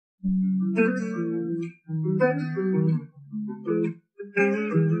Hey,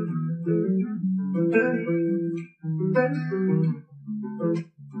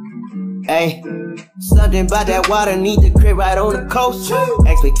 something about that water, need the crib right on the coast.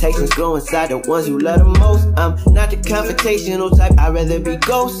 Expectations grow inside the ones you love the most. I'm not the confrontational type, I'd rather be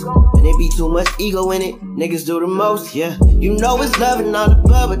ghost. And it be too much ego in it, niggas do the most, yeah. You know it's love and all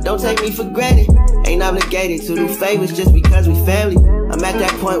above, but don't take me for granted. Ain't obligated to do favors just because we family. I'm at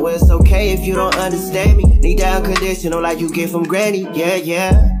that point where it's okay if you don't understand me. Need that unconditional like you get from granny, yeah,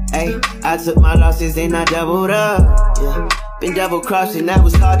 yeah. Hey, I took my losses and I doubled up, yeah. Been double crossed and that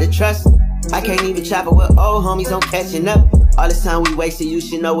was hard to trust. I can't even chop it with old homies on catching up. All this time we wasted, you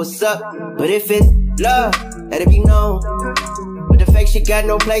should know what's up. But if it's love, let it be known. But the fake shit got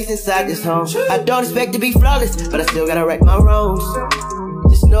no place inside this home. I don't expect to be flawless, but I still gotta right my wrongs.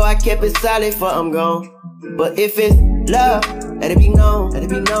 Just know I kept it solid before I'm gone. But if it's love, let it be known. Let it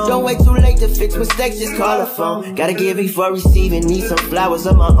be known. Don't wait too late to fix mistakes, just call a phone. Gotta give before receiving, need some flowers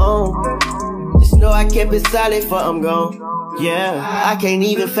of my own. Just know I kept it solid before I'm gone. Yeah, I can't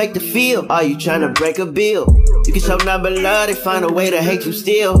even fake the feel. Are you trying to break a bill? You can show nothing but love, they find a way to hate you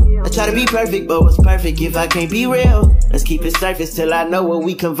still. I try to be perfect, but what's perfect if I can't be real? Let's keep it surface till I know what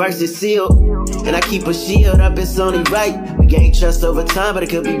we converse is sealed. And I keep a shield up, it's only right. We gain trust over time, but it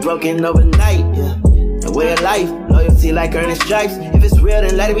could be broken overnight, yeah. A way of life, loyalty like earning stripes. If it's real,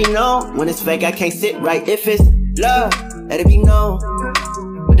 then let it be known. When it's fake, I can't sit right. If it's love, let it be known.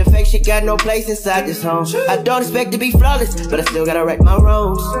 But the fake shit got no place inside this home. I don't expect to be flawless, but I still gotta right my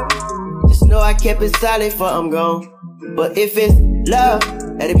wrongs. Just know I kept it solid before I'm gone. But if it's love,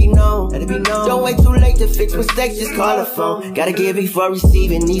 let it be known. Let it be known. Don't wait too late to fix mistakes, just call a phone. Gotta give before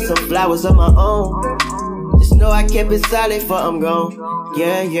receiving, need some flowers of my own. Just know I kept it solid before I'm gone.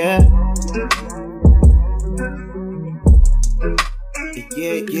 Yeah, yeah.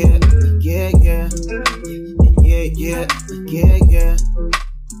 Yeah, yeah, yeah, yeah, yeah, yeah, yeah, yeah.